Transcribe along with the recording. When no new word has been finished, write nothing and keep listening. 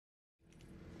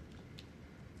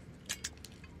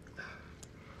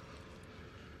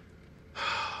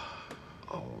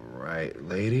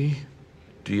lady,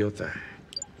 do your thing.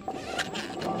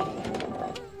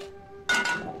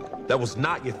 That was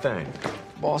not your thing.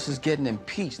 Boss is getting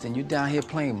impeached, and you down here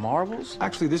playing marbles?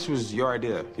 Actually, this was your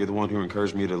idea. You're the one who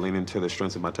encouraged me to lean into the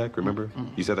strengths of my tech, remember?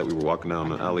 You said that we were walking down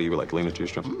the alley, you were like, lean into your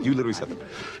strengths. You literally said that.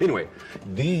 Anyway,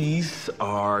 these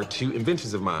are 2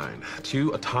 inventions of mine.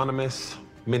 2 autonomous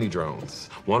mini drones.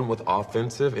 One with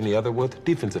offensive and the other with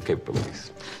defensive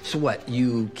capabilities. So what,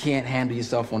 you can't handle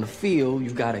yourself on the field, you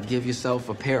gotta give yourself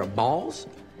a pair of balls?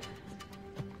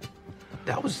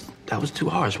 That was too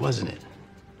harsh, wasn't it?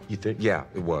 You think? Yeah,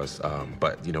 it was.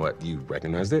 But you know what? You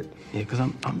recognized it? Yeah, because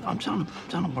I'm trying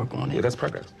to work on it. Yeah, that's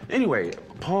progress. Anyway,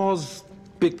 Paul's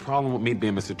big problem with me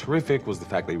being Mr. Terrific was the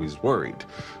fact that he was worried.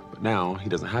 But now he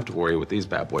doesn't have to worry with these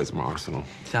bad boys in my arsenal.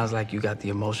 Sounds like you got the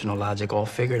emotional logic all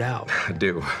figured out. I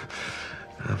do.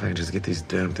 If I can just get these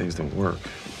damn things to work.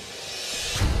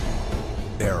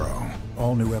 Arrow.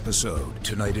 All new episode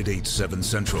tonight at 8, 7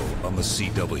 Central on the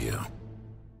CW.